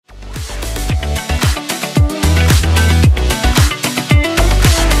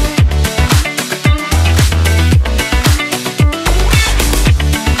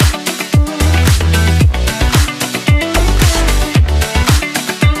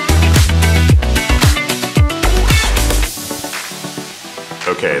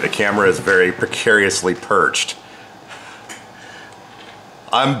camera is very precariously perched.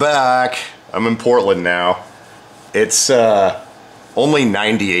 I'm back. I'm in Portland now. It's only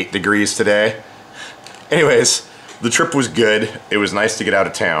 98 degrees today. Anyways, the trip was good. It was nice to get out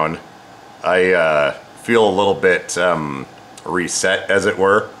of town. I feel a little bit reset, as it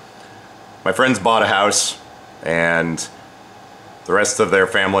were. My friends bought a house, and the rest of their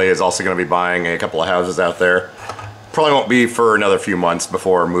family is also going to be buying a couple of houses out there. Probably won't be for another few months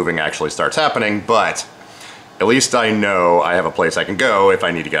before moving actually starts happening, but at least I know I have a place I can go if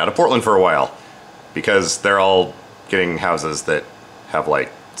I need to get out of Portland for a while, because they're all getting houses that have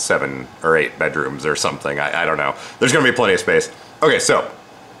like 7 or 8 bedrooms or something. I don't know. There's gonna be plenty of space. Okay, so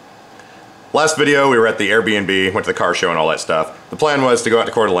last video we were at the Airbnb, went to the car show and all that stuff. The plan was to go out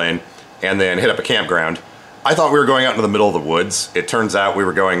to Coeur d'Alene and then hit up a campground. I thought we were going out into the middle of the woods. It turns out we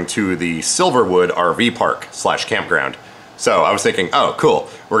were going to the Silverwood RV park / campground. So I was thinking, oh, cool.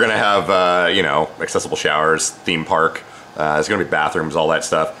 We're gonna have, you know, accessible showers, theme park. There's gonna be bathrooms, all that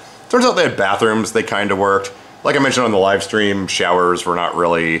stuff. Turns out they had bathrooms, they kind of worked. Like I mentioned on the live stream, showers were not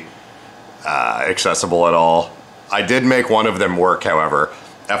really accessible at all. I did make one of them work, however.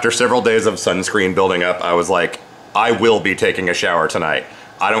 After several days of sunscreen building up, I was like, I will be taking a shower tonight.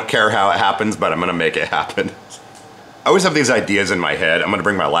 I don't care how it happens, but I'm gonna make it happen. I always have these ideas in my head. I'm gonna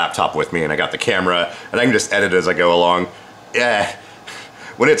bring my laptop with me and I got the camera and I can just edit as I go along. Yeah,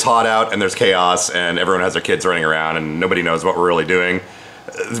 when it's hot out and there's chaos and everyone has their kids running around and nobody knows what we're really doing,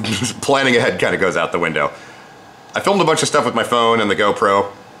 planning ahead kind of goes out the window. I filmed a bunch of stuff with my phone and the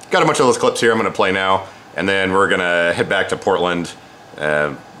GoPro. Got a bunch of those clips here I'm gonna play now, and then we're gonna head back to Portland,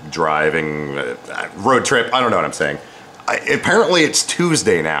 driving, road trip, I don't know what I'm saying. Apparently it's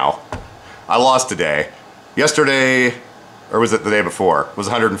Tuesday now. I lost a day. Yesterday, or was it the day before? It was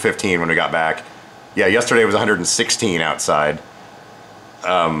 115 when we got back. Yeah, yesterday was 116 outside.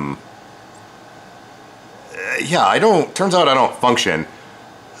 Yeah, turns out I don't function.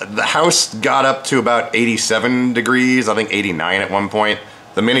 The house got up to about 87 degrees, I think 89 at one point.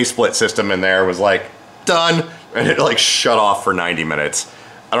 The mini split system in there was like, done, and it like shut off for 90 minutes.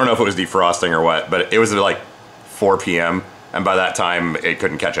 I don't know if it was defrosting or what, but it was like 4 p.m. and by that time it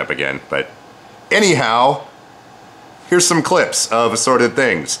couldn't catch up again. But anyhow, here's some clips of assorted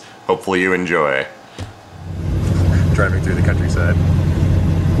things. Hopefully you enjoy. Driving through the countryside.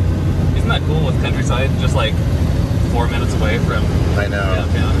 Isn't that cool with countryside? Just like 4 minutes away from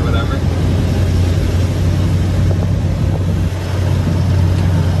downtown or whatever.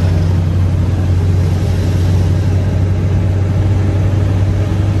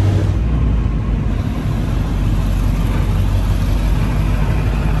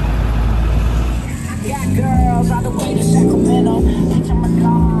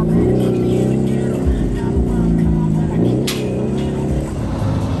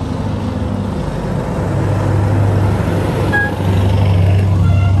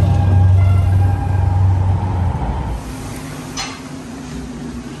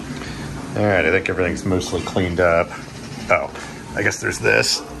 Alright, I think everything's mostly cleaned up. Oh, I guess there's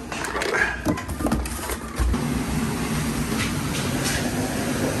this.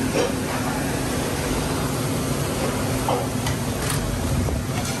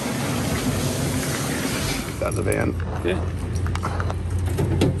 That's a van. Okay.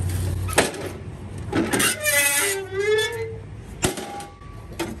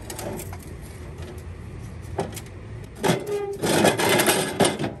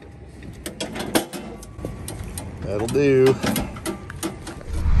 That'll do.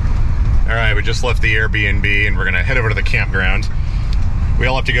 All right, we just left the Airbnb and we're gonna head over to the campground. We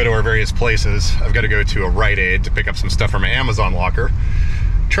all have to go to our various places. I've got to go to a Rite Aid to pick up some stuff from my Amazon locker.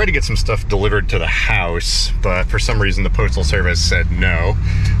 Tried to get some stuff delivered to the house, but for some reason the postal service said no.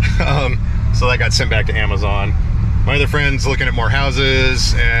 So that got sent back to Amazon. My other friend's looking at more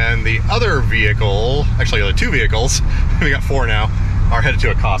houses, and the other vehicle, actually the other 2 vehicles, we got 4 now, are headed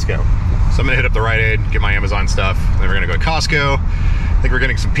to a Costco. So I'm gonna hit up the Rite Aid, get my Amazon stuff, then we're gonna go to Costco. I think we're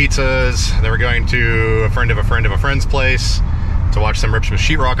getting some pizzas, then we're going to a friend of a friend of a friend's place to watch them rip some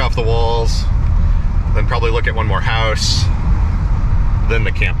sheetrock off the walls, then probably look at one more house, then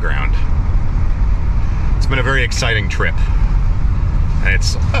the campground. It's been a very exciting trip, and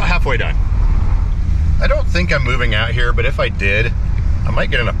it's about halfway done. I don't think I'm moving out here, but if I did, I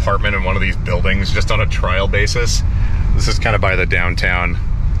might get an apartment in one of these buildings just on a trial basis. This is kind of by the downtown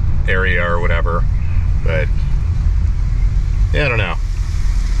area or whatever, but yeah, I don't know.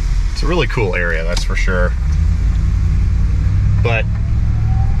 It's a really cool area, that's for sure. But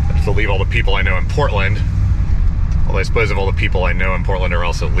I have to leave all the people I know in Portland. Although I suppose if all the people I know in Portland are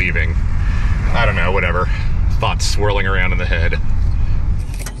also leaving, I don't know, whatever. Thoughts swirling around in the head.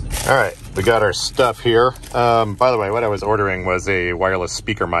 All right, we got our stuff here. By the way, what I was ordering was a wireless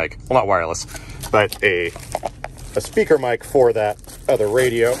speaker mic. Well, not wireless, but a speaker mic for that other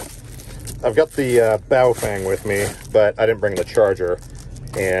radio. I've got the Baofeng with me, but I didn't bring the charger.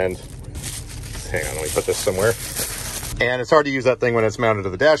 And hang on, let me put this somewhere. And it's hard to use that thing when it's mounted to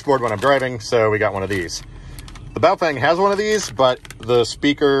the dashboard when I'm driving, so we got one of these. The Baofeng has one of these, but the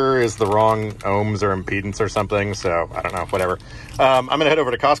speaker is the wrong ohms or impedance or something, so I don't know, whatever. I'm gonna head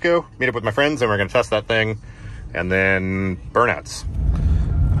over to Costco, meet up with my friends, and we're gonna test that thing, and then burnouts.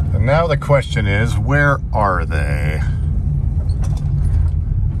 And now the question is, where are they?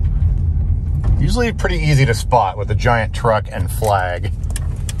 Usually pretty easy to spot with a giant truck and flag.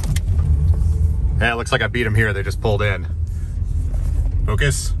 Yeah, it looks like I beat them here, they just pulled in.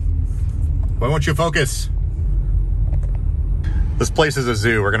 Focus. Why won't you focus? This place is a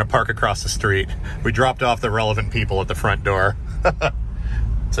zoo. We're gonna park across the street. We dropped off the relevant people at the front door.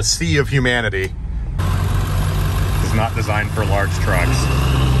 It's a sea of humanity. It's not designed for large trucks.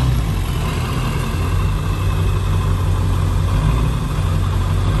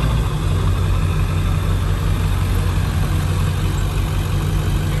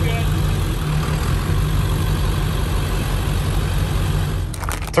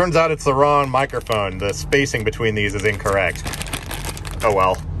 Turns out it's the wrong microphone. The spacing between these is incorrect. Oh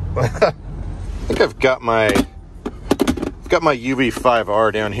well. I think I've got my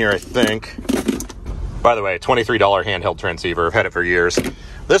UV5R down here, I think. By the way, $23 handheld transceiver. I've had it for years.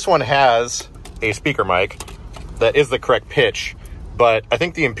 This one has a speaker mic that is the correct pitch, but I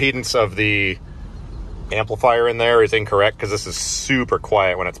think the impedance of the amplifier in there is incorrect because this is super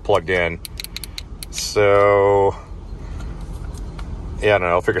quiet when it's plugged in. So yeah, I don't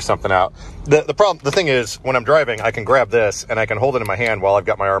know, I'll figure something out. The thing is, when I'm driving, I can grab this and I can hold it in my hand while I've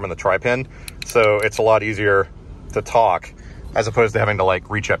got my arm on the tri-pin. So it's a lot easier to talk as opposed to having to like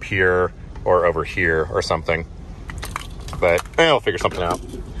reach up here or over here or something. But I'll figure something out.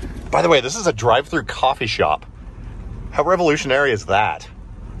 By the way, this is a drive-through coffee shop. How revolutionary is that?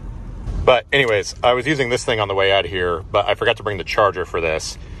 But anyways, I was using this thing on the way out here, but I forgot to bring the charger for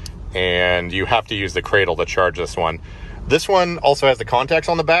this. And you have to use the cradle to charge this one. This one also has the contacts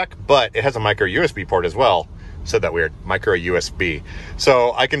on the back, but it has a micro USB port as well. Said that weird, micro USB.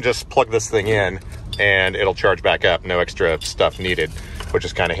 So I can just plug this thing in and it'll charge back up. No extra stuff needed, which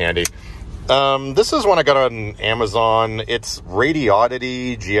is kind of handy. This is one I got on Amazon. It's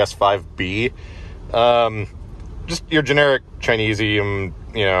Radioddity GS5B. Just your generic Chinesium,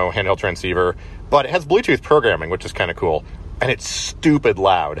 handheld transceiver, but it has Bluetooth programming, which is kind of cool. And it's stupid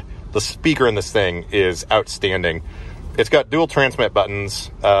loud. The speaker in this thing is outstanding. It's got dual transmit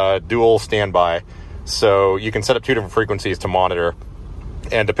buttons, dual standby, so you can set up two different frequencies to monitor,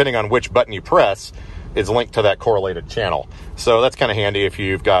 and depending on which button you press, is linked to that correlated channel. So that's kind of handy if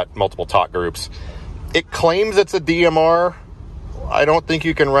you've got multiple talk groups. It claims it's a DMR. I don't think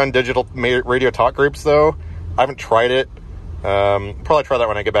you can run digital radio talk groups, though. I haven't tried it. Probably try that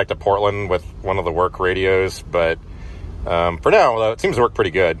when I get back to Portland with one of the work radios, but for now, though, it seems to work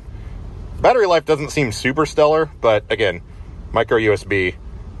pretty good. Battery life doesn't seem super stellar, but again, micro USB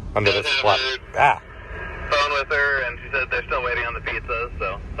under this flat. Phone with her, and she said they're still waiting on the pizzas,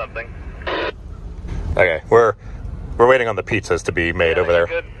 so something. Okay, we're waiting on the pizzas to be made over there.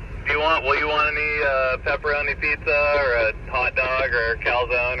 Good. Will you want any pepperoni pizza or a hot dog or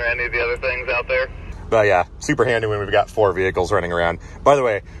calzone or any of the other things out there? But yeah, super handy when we've got 4 vehicles running around. By the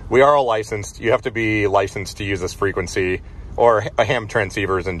way, we are all licensed. You have to be licensed to use this frequency or ham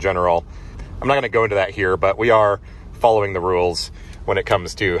transceivers in general. I'm not going to go into that here, but we are following the rules when it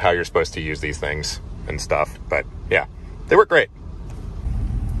comes to how you're supposed to use these things and stuff. But yeah, they work great.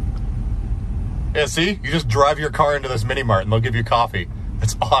 Yeah, see? You just drive your car into this mini mart and they'll give you coffee.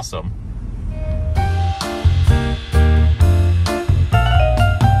 It's awesome.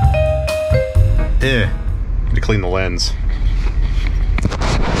 Need to clean the lens.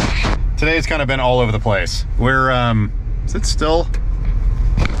 Today's kind of been all over the place. We're, is it still?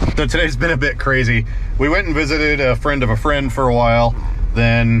 So today's been a bit crazy. We went and visited a friend of a friend for a while.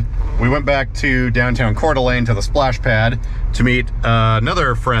 Then we went back to downtown Coeur d'Alene to the splash pad to meet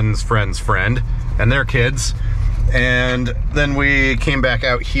another friend's friend and their kids. And then we came back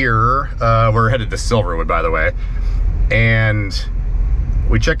out here. We're headed to Silverwood, by the way. And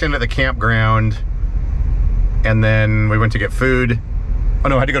we checked into the campground. And then we went to get food. Oh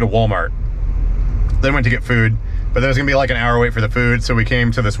no, I had to go to Walmart. Then went to get food. But there was gonna be like an hour wait for the food, so we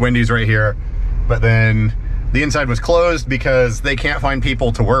came to this Wendy's right here. But then the inside was closed because they can't find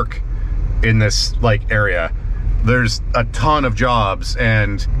people to work in this like area. there's a ton of jobs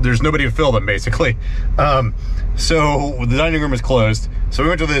and there's nobody to fill them, basically. So the dining room is closed. So we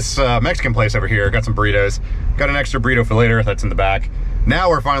went to this Mexican place over here, got some burritos, got an extra burrito for later that's in the back. Now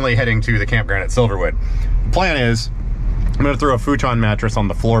we're finally heading to the campground at Silverwood. The plan is, I'm gonna throw a futon mattress on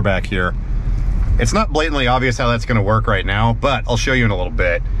the floor back here. It's not blatantly obvious how that's gonna work right now, but I'll show you in a little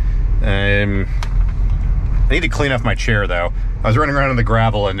bit. I need to clean off my chair though. I was running around in the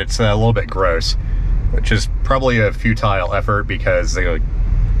gravel and it's a little bit gross, which is probably a futile effort because the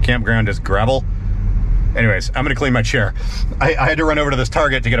campground is gravel. Anyways, I'm gonna clean my chair. I had to run over to this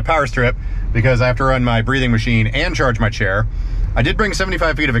Target to get a power strip because I have to run my breathing machine and charge my chair. I did bring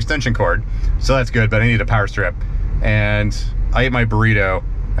 75 feet of extension cord, so that's good, but I need a power strip. And I ate my burrito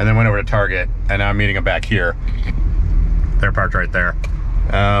and then went over to Target, and now I'm meeting them back here. They're parked right there.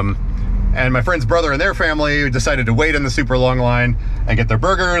 And my friend's brother and their family decided to wait in the super long line and get their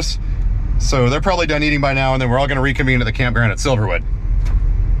burgers. So they're probably done eating by now, and then we're all gonna reconvene at the campground at Silverwood.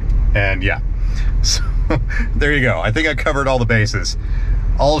 And yeah, so there you go. I think I covered all the bases.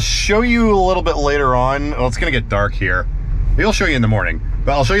 I'll show you a little bit later on. Well, it's gonna get dark here. Maybe I'll show you in the morning,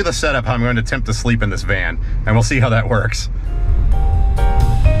 but I'll show you the setup, how I'm going to attempt to sleep in this van, and we'll see how that works.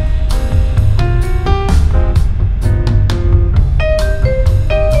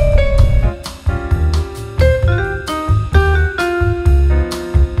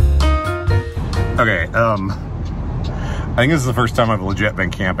 Okay, I think this is the first time I've legit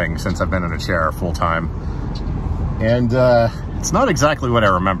been camping since I've been in a chair full time. And it's not exactly what I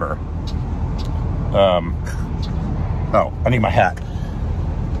remember. Oh, I need my hat.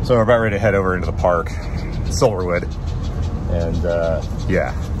 So we're about ready to head over into the park, Silverwood. And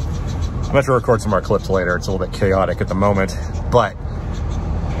yeah, I'm gonna have to record some more clips later. It's a little bit chaotic at the moment, but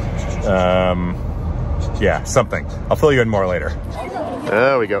yeah, something. I'll fill you in more later.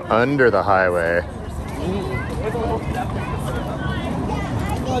 Oh, we go under the highway.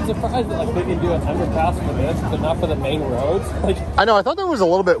 I'm surprised that like, they can do an underpass for this, but not for the main roads. Like, I know, I thought that was a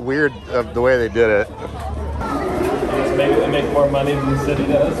little bit weird of the way they did it. Maybe they make more money than the city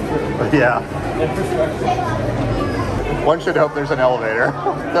does for yeah. infrastructure. One should hope there's an elevator.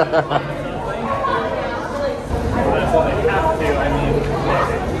 That's what they have to, I mean.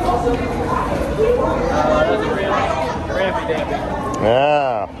 That's rampy-dampy.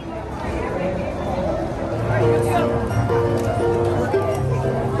 Yeah.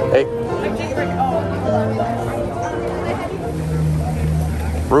 Hey.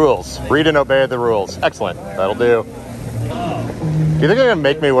 Rules. Read and obey the rules. Excellent. That'll do. Do you think they're gonna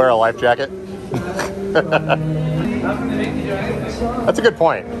make me wear a life jacket? That's a good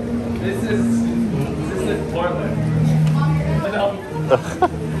point. This is Portland.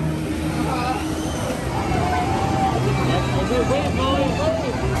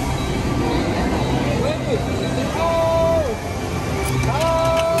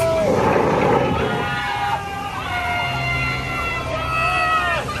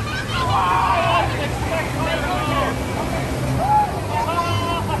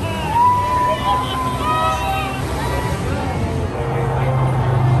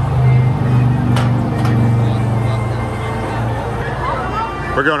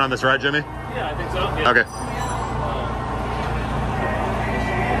 We're going on this ride, Jimmy? Yeah, I think so. Yeah. Okay.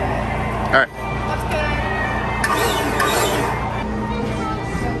 All right.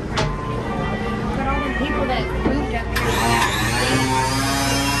 But all the people that moved up here,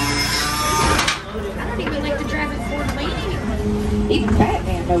 I don't even like to drive a Ford Lady. Even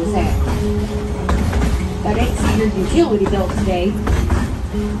Batman knows that. That ain't seen your utility bill today.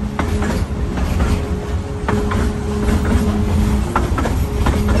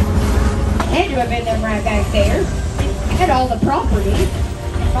 Had to have been them right back there. Had all the property,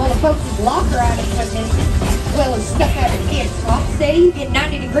 all the folks' locker items as well as stuff out of kids' tops. Today you get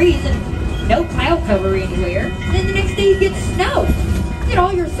 90 degrees and no cloud cover anywhere. Then the next day you get snow. Get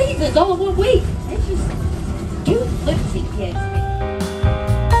all your seasons all in 1 week. It's just too flimsy, kids.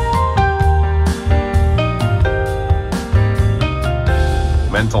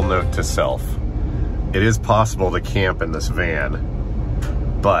 Mental note to self. It is possible to camp in this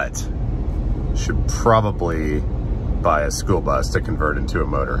van, but should probably buy a school bus to convert into a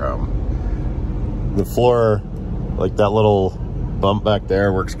motorhome. The floor, like that little bump back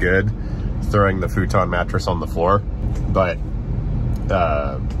there, works good. Throwing the futon mattress on the floor. But,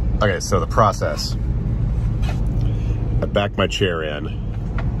 okay, so the process. I back my chair in,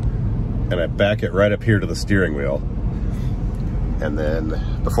 and I back it right up here to the steering wheel. And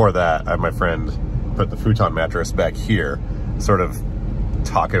then, before that, I have my friend put the futon mattress back here, sort of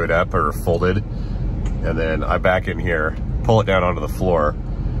tacoed up or folded, and then I back in here, pull it down onto the floor,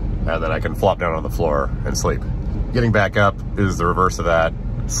 and then I can flop down on the floor and sleep. Getting back up is the reverse of that.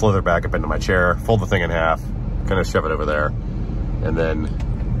 Slither back up into my chair, fold the thing in half, kind of shove it over there, and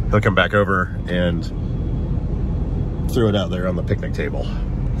then he'll come back over and throw it out there on the picnic table.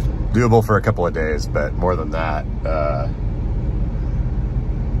 Doable for a couple of days, but more than that,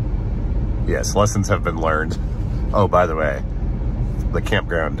 yes, lessons have been learned. Oh, by the way, the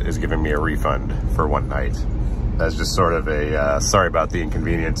campground is giving me a refund for one night. That's just sort of a, sorry about the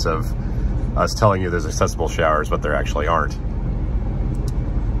inconvenience of us telling you there's accessible showers, but there actually aren't.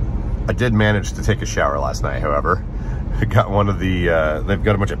 I did manage to take a shower last night, however. I got one of the, they've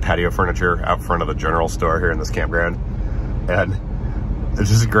got a bunch of patio furniture out front of the general store here in this campground. And I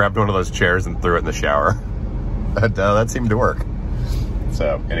just grabbed one of those chairs and threw it in the shower. And that seemed to work.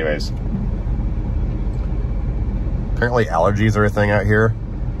 So anyways, apparently allergies are a thing out here.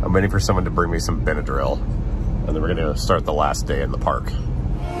 I'm waiting for someone to bring me some Benadryl. And then we're gonna start the last day in the park.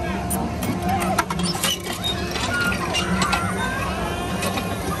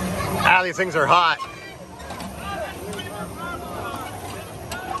 Ah, these things are hot.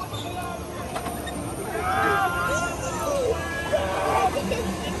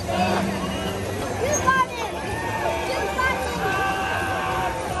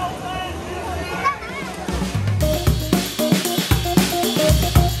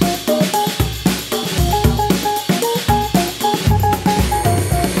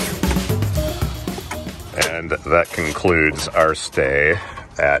 And that concludes our stay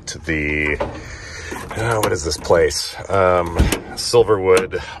at the, what is this place?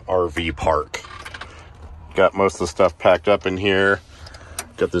 Silverwood RV Park. Got most of the stuff packed up in here.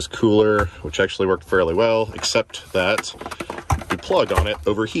 Got this cooler, which actually worked fairly well, except that the plug on it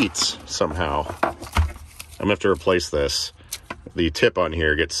overheats somehow. I'm gonna have to replace this. The tip on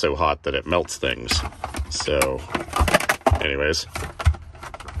here gets so hot that it melts things. So, anyways,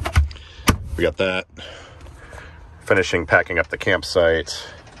 we got that. Finishing packing up the campsite.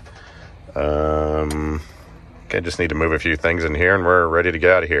 Okay, just need to move a few things in here and we're ready to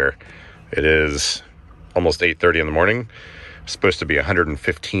get out of here. It is almost 8:30 in the morning. It's supposed to be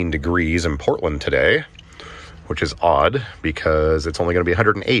 115 degrees in Portland today, which is odd because it's only going to be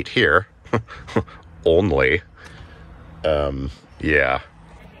 108 here. Only. Yeah.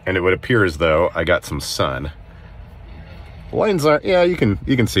 And it would appear as though I got some sun. The lines are, yeah, you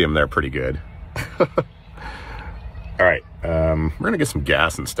can see them there pretty good. All right, we're gonna get some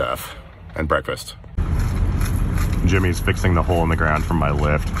gas and stuff and breakfast. Jimmy's fixing the hole in the ground from my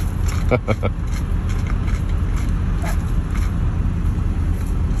lift.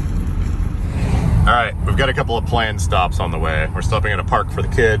 All right, we've got a couple of planned stops on the way. We're stopping at a park for the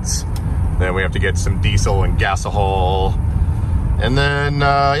kids. Then we have to get some diesel and gasohol. And then,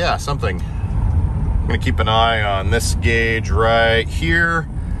 yeah, something. I'm gonna keep an eye on this gauge right here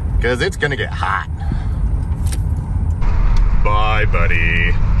because it's gonna get hot. Bye,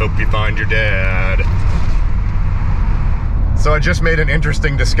 buddy. Hope you find your dad. So I just made an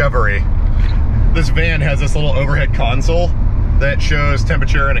interesting discovery. This van has this little overhead console that shows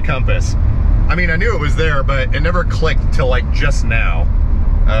temperature and a compass. I mean, I knew it was there, but it never clicked till like just now.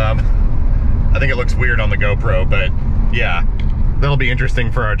 I think it looks weird on the GoPro, but yeah, that'll be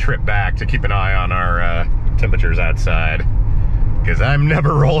interesting for our trip back to keep an eye on our temperatures outside. Because I'm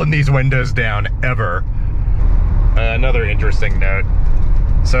never rolling these windows down, ever. Another interesting note.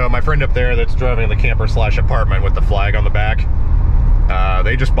 So my friend up there that's driving the camper slash apartment with the flag on the back,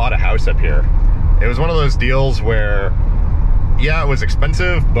 they just bought a house up here. It was one of those deals where, yeah, it was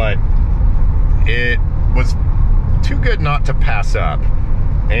expensive, but it was too good not to pass up.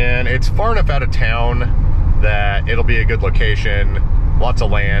 And it's far enough out of town that it'll be a good location, lots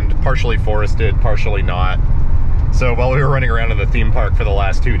of land, partially forested, partially not. So while we were running around in the theme park for the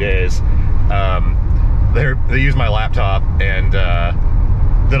last 2 days, they used my laptop and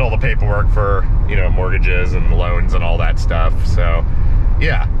did all the paperwork for, you know, mortgages and loans and all that stuff. So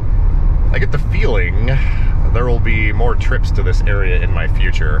yeah, I get the feeling there will be more trips to this area in my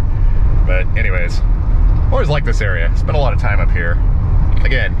future. But anyways, always like this area. Spent a lot of time up here.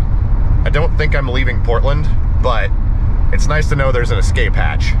 Again, I don't think I'm leaving Portland, but it's nice to know there's an escape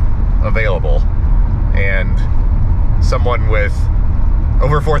hatch available and someone with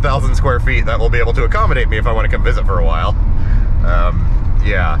over 4,000 square feet that will be able to accommodate me if I want to come visit for a while.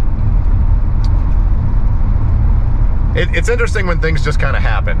 Yeah. It's interesting when things just kind of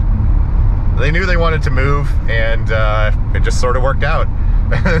happen. They knew they wanted to move and it just sort of worked out.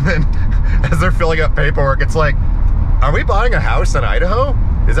 And then as they're filling up paperwork, it's like, are we buying a house in Idaho?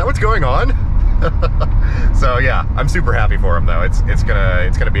 Is that what's going on? So yeah, I'm super happy for them though. It's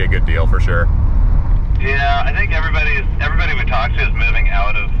gonna be a good deal for sure. Yeah, I think everybody we talk to is moving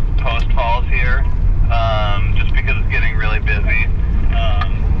out of Post Falls here. just because it's getting really busy.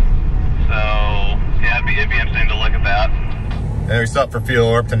 So yeah, it'd be interesting to look at that. And we stopped for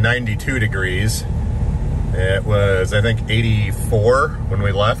fuel. We're up to 92 degrees. It was, I think, 84 when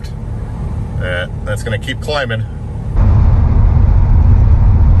we left. That's gonna keep climbing.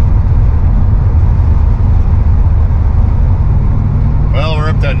 Well, we're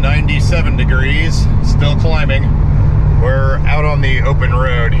up to 97 degrees, still climbing. We're out on the open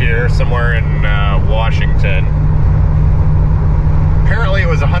road here, somewhere in Washington. Apparently it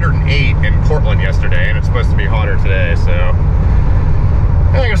was 108 in Portland yesterday, and it's supposed to be hotter today, so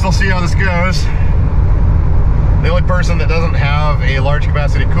I guess we'll see how this goes. The only person that doesn't have a large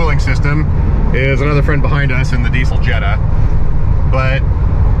capacity cooling system is another friend behind us in the diesel Jetta. But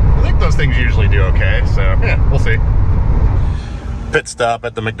I think those things usually do okay, so yeah, we'll see. Pit stop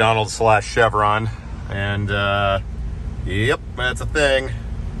at the McDonald's / Chevron, and yep, that's a thing.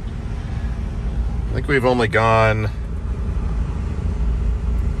 I think we've only gone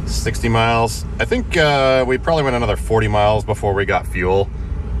 60 miles. I think we probably went another 40 miles before we got fuel,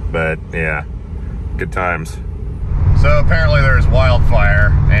 but yeah, good times. So apparently there's wildfire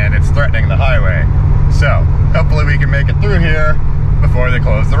and it's threatening the highway. So hopefully we can make it through here before they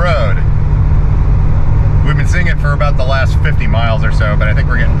close the road. We've been seeing it for about the last 50 miles or so, but I think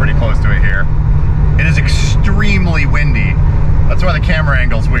we're getting pretty close to it here. It is extremely windy. That's why the camera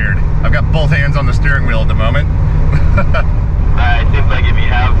angle's weird. I've got both hands on the steering wheel at the moment. It seems like if you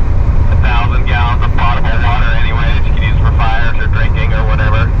have 1,000 gallons of potable water anyway that you can use for fires or drinking or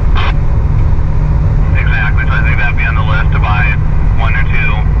whatever. Exactly, so I think that'd be on the list to buy 1 or 2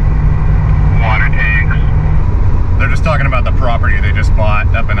 water tanks. They're just talking about the property they just bought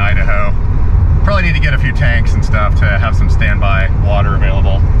up in Idaho. Probably need to get a few tanks and stuff to have some standby water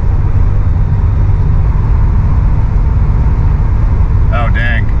available. Oh,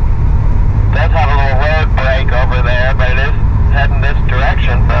 dang. Does have a little road break over there, but it is heading this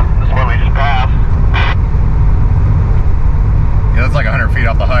direction from this one we just passed. Yeah, that's like 100 feet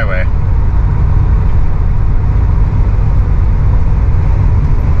off the highway.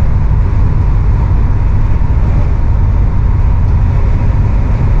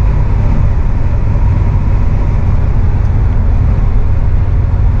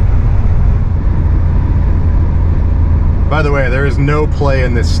 By the way, there is no play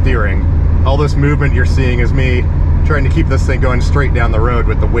in this steering. All this movement you're seeing is me trying to keep this thing going straight down the road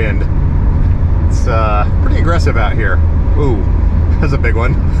with the wind. It's pretty aggressive out here. Ooh, that's a big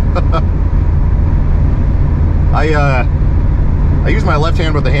one. I use my left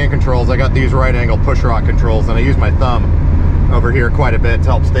hand with the hand controls. I got these right angle push rod controls, and I use my thumb over here quite a bit to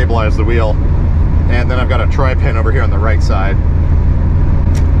help stabilize the wheel. And then I've got a tri-pin over here on the right side.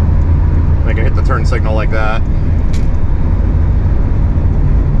 I can hit the turn signal like that.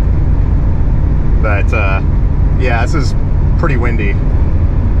 But yeah, this is pretty windy.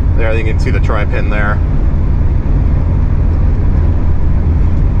 There, you can see the tri-pin there.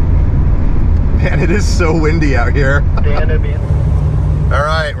 Man, it is so windy out here. All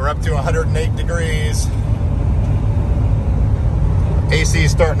right, we're up to 108 degrees. AC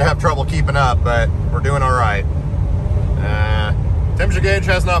is starting to have trouble keeping up, but we're doing all right. Temperature gauge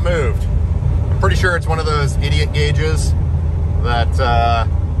has not moved. I'm pretty sure it's one of those idiot gauges that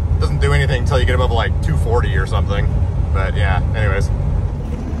doesn't do anything until you get above like 240 or something. But yeah, anyways.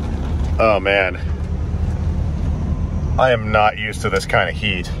 Oh man, I am not used to this kind of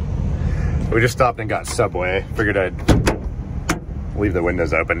heat. We just stopped and got Subway. Figured I'd leave the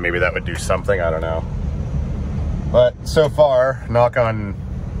windows open. Maybe that would do something, I don't know. But so far, knock on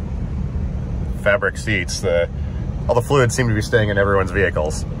fabric seats, all the fluids seem to be staying in everyone's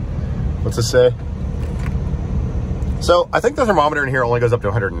vehicles. What's this say? So I think the thermometer in here only goes up to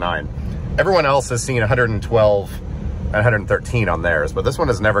 109. Everyone else has seen 112 and 113 on theirs, but this one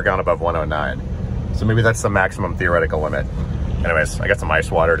has never gone above 109. So maybe that's the maximum theoretical limit. Anyways, I got some ice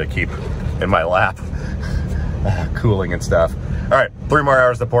water to keep in my lap, cooling and stuff. All right, 3 more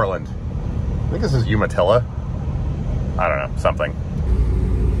hours to Portland. I think this is Umatilla. I don't know, something.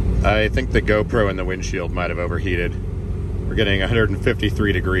 I think the GoPro in the windshield might have overheated. We're getting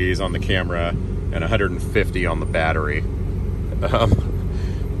 153 degrees on the camera and 150 on the battery.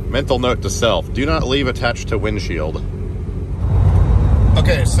 Mental note to self, do not leave attached to windshield.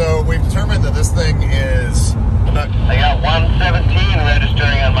 Okay, so we've determined that this thing is... I got 117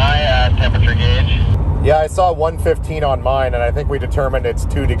 registering on my temperature gauge. Yeah, I saw 115 on mine, and I think we determined it's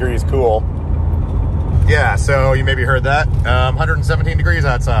 2 degrees cool. Yeah, so you maybe heard that. 117 degrees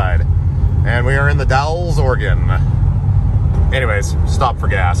outside. And we are in the Dalles, Oregon. Anyways, stop for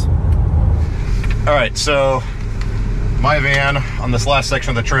gas. All right, so My van on this last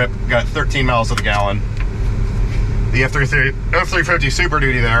section of the trip got 13 miles to the gallon. The F350 Super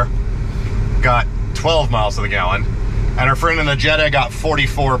Duty there got 12 miles to the gallon. And our friend in the Jetta got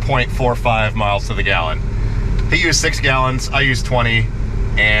 44.45 miles to the gallon. He used 6 gallons, I used 20,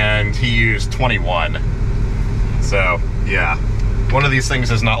 and he used 21. So, yeah. One of these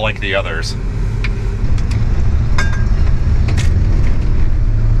things is not like the others.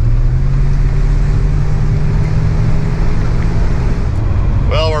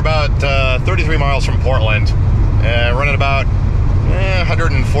 Well, we're about 33 miles from Portland. Running about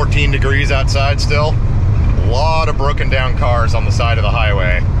 114 degrees outside still. A lot of broken down cars on the side of the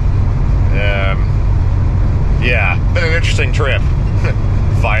highway. Yeah, been an interesting trip.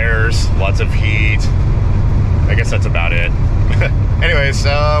 Fires, lots of heat. I guess that's about it. Anyways,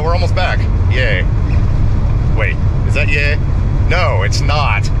 we're almost back. Yay. Wait, is that yay? No, it's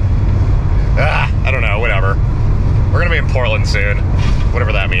not. I don't know, whatever. We're gonna be in Portland soon,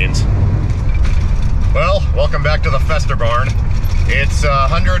 whatever that means. Well, welcome back to the Fester Barn. It's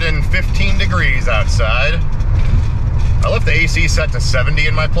 115 degrees outside. I left the AC set to 70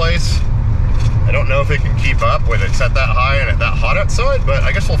 in my place. I don't know if it can keep up with it set that high and it that hot outside, but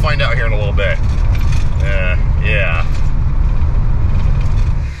I guess we'll find out here in a little bit. Yeah.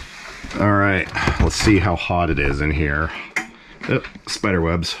 All right, let's see how hot it is in here. Oh, spider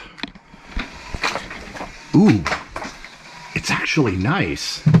webs. Ooh, it's actually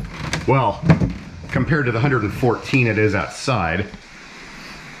nice. Well, compared to the 114 it is outside.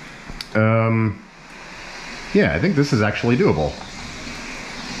 Yeah, I think this is actually doable.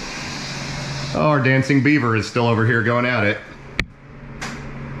 Oh, our dancing beaver is still over here going at it.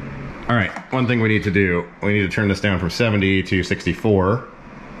 All right, one thing we need to do, we need to turn this down from 70 to 64.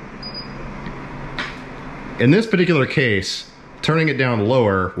 In this particular case, turning it down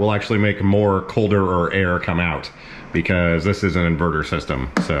lower will actually make more colder or air come out because this is an inverter system.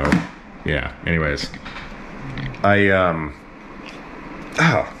 So, yeah, anyways. Oh,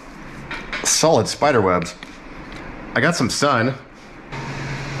 solid spider webs. I got some sun.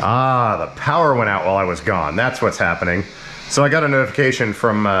 Ah, the power went out while I was gone. That's what's happening. So I got a notification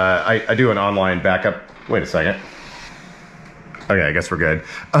from, I do an online backup. Wait a second. Okay, I guess we're good.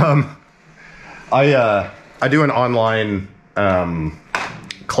 I do an online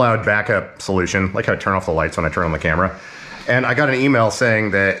cloud backup solution, like how I turn off the lights when I turn on the camera. And I got an email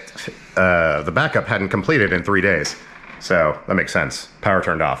saying that the backup hadn't completed in 3 days. So that makes sense. Power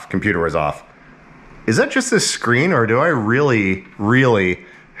turned off, computer was off. Is that just this screen, or do I really, really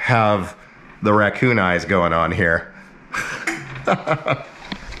have the raccoon eyes going on here?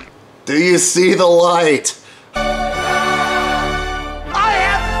 Do you see the light? I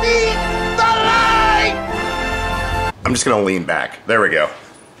have seen the light! I'm just gonna lean back. There we go.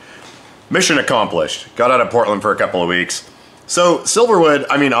 Mission accomplished. Got out of Portland for a couple of weeks. So Silverwood,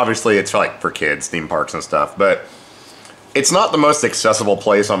 I mean, obviously it's like for kids, theme parks and stuff, but it's not the most accessible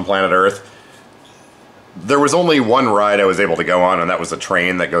place on planet Earth. There was only one ride I was able to go on, and that was a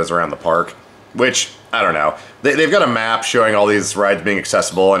train that goes around the park, which, I don't know. They've got a map showing all these rides being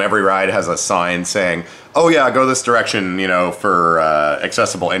accessible, and every ride has a sign saying, oh yeah, go this direction, you know, for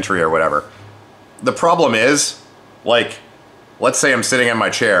accessible entry or whatever. The problem is, like, let's say I'm sitting in my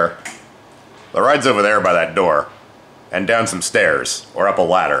chair, the ride's over there by that door, and down some stairs, or up a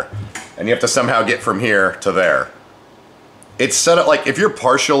ladder, and you have to somehow get from here to there. It's set up, like, if you're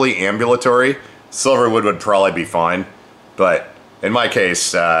partially ambulatory, Silverwood would probably be fine, but in my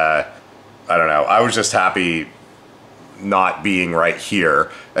case, I don't know. I was just happy not being right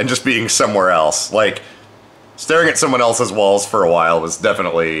here and just being somewhere else. Like, staring at someone else's walls for a while was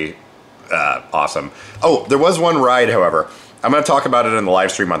definitely awesome. Oh, there was one ride, however. I'm going to talk about it in the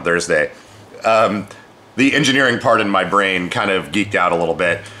live stream on Thursday. The engineering part in my brain kind of geeked out a little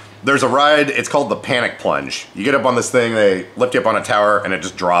bit. There's a ride, it's called the Panic Plunge. You get up on this thing, they lift you up on a tower, and it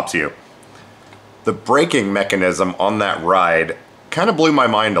just drops you. The braking mechanism on that ride kind of blew my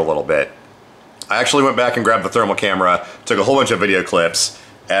mind a little bit. I actually went back and grabbed the thermal camera, took a whole bunch of video clips.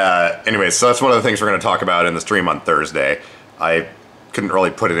 Anyways, so that's one of the things we're going to talk about in the stream on Thursday. I couldn't really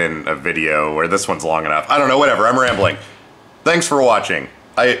put it in a video, or this one's long enough. I don't know, whatever, I'm rambling. Thanks for watching.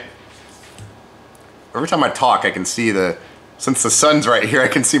 Every time I talk, I can see since the sun's right here, I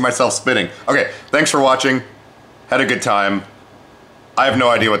can see myself spinning. Okay, thanks for watching. Had a good time. I have no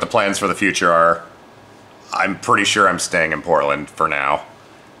idea what the plans for the future are. I'm pretty sure I'm staying in Portland for now.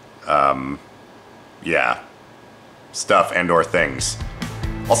 Yeah. Stuff and/or things.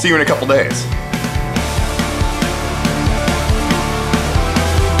 I'll see you in a couple days.